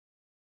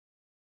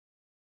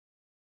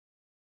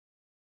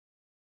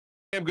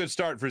damn good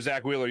start for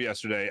Zach Wheeler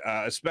yesterday,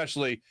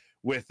 especially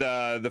with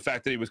the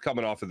fact that he was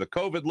coming off of the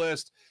COVID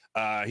list.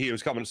 He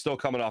was still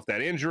coming off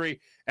that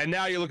injury. And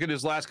now you look at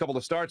his last couple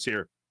of starts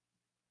here.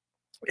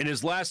 In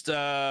his last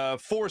 4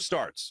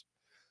 starts,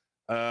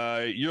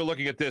 you're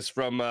looking at this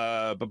from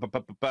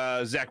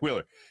Zach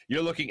Wheeler.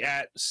 You're looking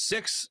at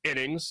 6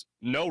 innings,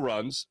 no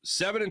runs,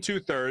 7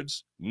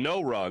 2/3,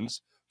 no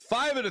runs,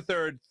 5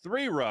 1/3,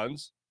 3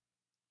 runs.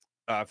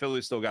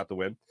 Phillies still got the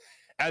win.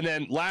 And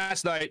then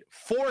last night,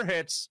 4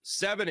 hits,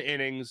 7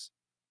 innings,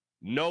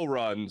 no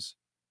runs,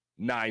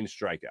 9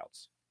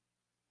 strikeouts.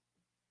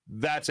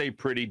 That's a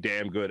pretty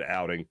damn good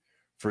outing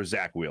for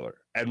Zach Wheeler,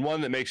 and one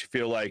that makes you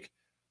feel like,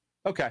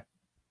 okay,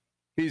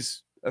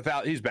 he's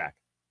back.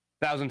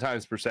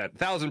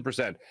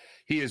 1,000%,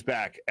 he is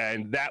back.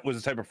 And that was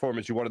the type of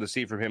performance you wanted to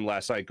see from him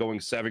last night, going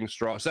 7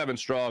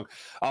 strong.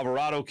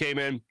 Alvarado came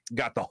in,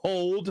 got the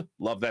hold.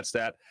 Love that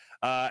stat.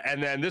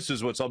 And then this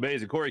is what's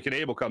amazing. Corey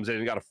Knebel comes in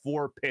and got a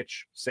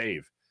 4-pitch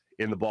save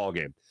in the ball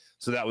game.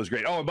 So that was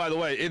great. Oh, and by the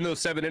way, in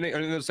those 7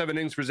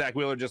 innings for Zach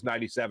Wheeler, just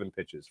 97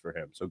 pitches for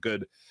him. So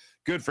good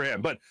for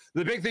him. But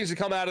the big things that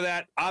come out of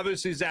that,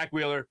 obviously Zach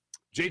Wheeler,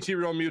 JT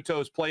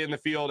Realmuto's play in the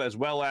field as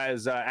well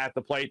as at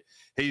the plate.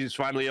 He's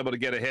finally able to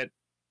get a hit.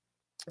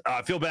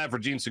 I feel bad for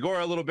Gene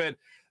Segura a little bit.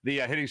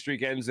 The hitting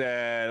streak ends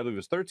at, I believe it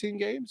was 13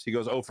 games. He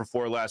goes 0 for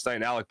 4 last night.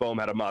 And Alec Boehm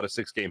had a modest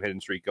 6-game hitting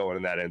streak going,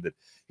 and that ended.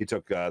 He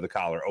took the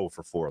collar 0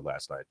 for 4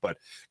 last night. But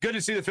good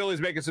to see the Phillies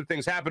making some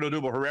things happen.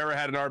 Odubel Herrera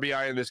had an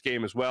RBI in this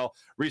game as well.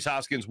 Rhys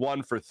Hoskins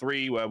 1 for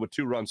 3 with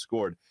 2 runs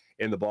scored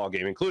in the ball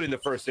game, including the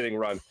first inning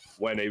run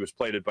when he was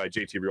plated by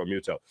JT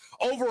Realmuto.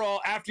 Overall,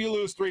 after you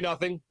lose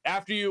 3-0,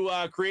 after you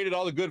created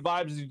all the good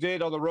vibes you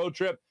did on the road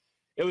trip,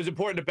 it was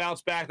important to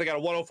bounce back. They got a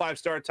 105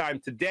 start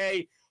time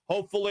today.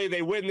 Hopefully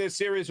they win this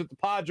series with the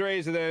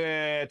Padres and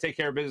then take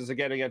care of business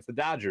again against the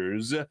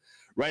Dodgers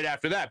right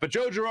after that. But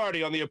Joe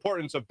Girardi on the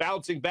importance of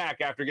bouncing back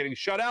after getting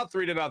shut out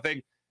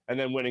 3-0 and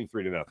then winning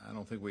 3-0. I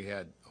don't think we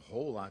had a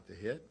whole lot to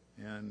hit,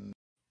 and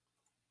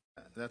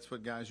that's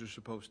what guys are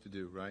supposed to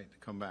do, right? To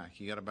come back.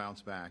 You got to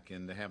bounce back,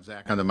 and to have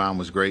Zach on the mound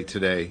was great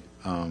today.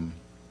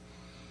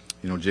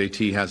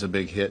 JT has a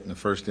big hit in the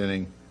first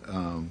inning.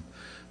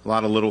 A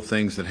lot of little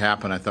things that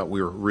happened. I thought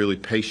we were really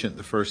patient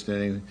the first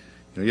inning.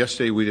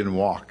 Yesterday we didn't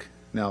walk.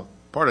 Now,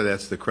 part of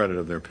that's the credit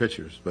of their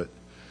pitchers, but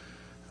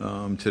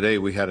today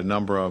we had a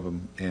number of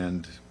them,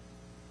 and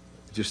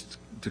just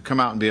to come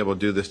out and be able to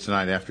do this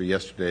tonight after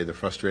yesterday, the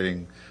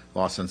frustrating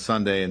loss on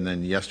Sunday, and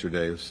then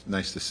yesterday, it was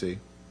nice to see.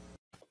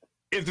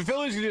 If the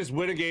Phillies could just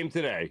win a game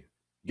today,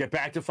 get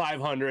back to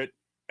 500,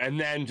 and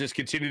then just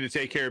continue to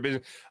take care of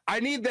business. I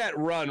need that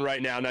run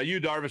right now. Now, Yu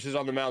Darvish is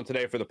on the mound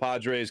today for the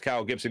Padres.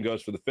 Kyle Gibson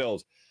goes for the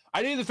Phils.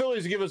 I need the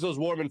Phillies to give us those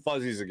warm and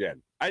fuzzies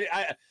again.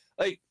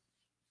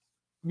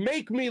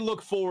 Make me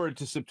look forward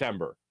to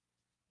September.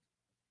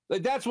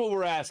 That's what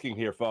we're asking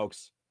here,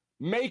 folks.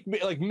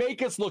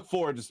 Make us look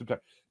forward to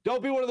September.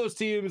 Don't be one of those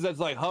teams that's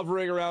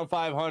hovering around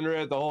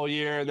 500 the whole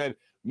year, and then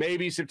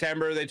maybe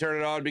September they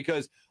turn it on,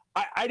 because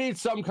I need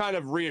some kind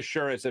of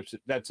reassurance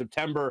that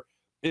September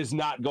is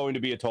not going to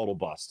be a total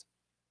bust.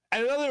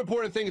 And another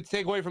important thing to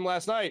take away from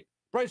last night,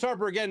 Bryce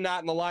Harper again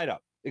not in the lineup.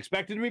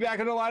 Expected to be back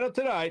in the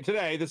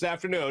lineup this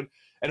afternoon,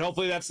 and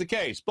hopefully that's the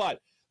case. But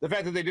the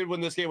fact that they did win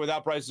this game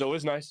without Bryce is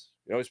always nice.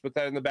 You always put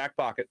that in the back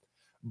pocket.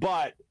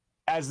 But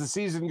as the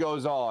season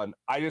goes on,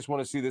 I just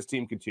want to see this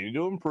team continue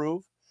to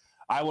improve.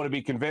 I want to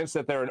be convinced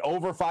that they're an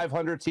over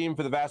 500 team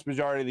for the vast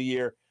majority of the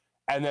year.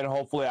 And then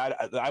hopefully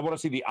I want to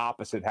see the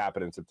opposite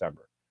happen in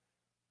September.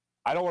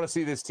 I don't want to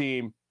see this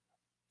team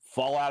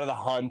fall out of the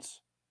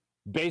hunt,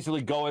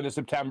 basically go into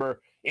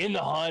September in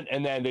the hunt,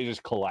 and then they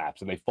just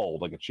collapse and they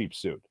fold like a cheap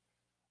suit.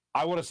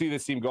 I want to see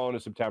this team go into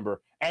September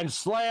and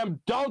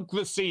slam dunk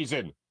the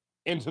season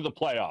into the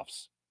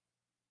playoffs.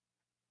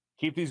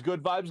 Keep these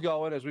good vibes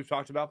going, as we've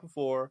talked about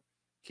before.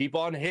 Keep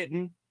on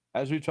hitting,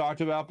 as we've talked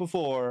about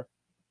before,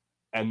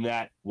 and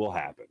that will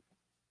happen.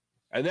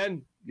 And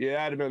then you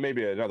add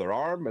maybe another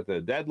arm at the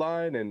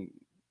deadline, and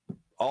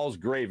all's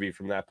gravy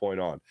from that point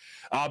on.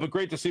 But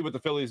great to see what the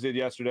Phillies did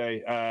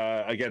yesterday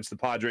against the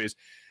Padres.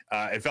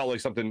 It felt like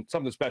something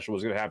special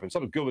was going to happen.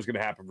 Something good was going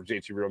to happen for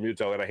JT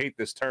Realmuto, and I hate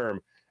this term,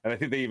 and I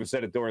think they even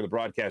said it during the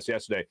broadcast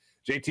yesterday.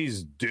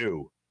 JT's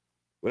due.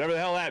 Whatever the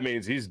hell that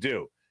means, he's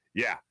due.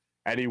 Yeah,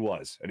 and he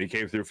was. And he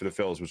came through for the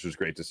Phillies, which was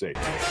great to see.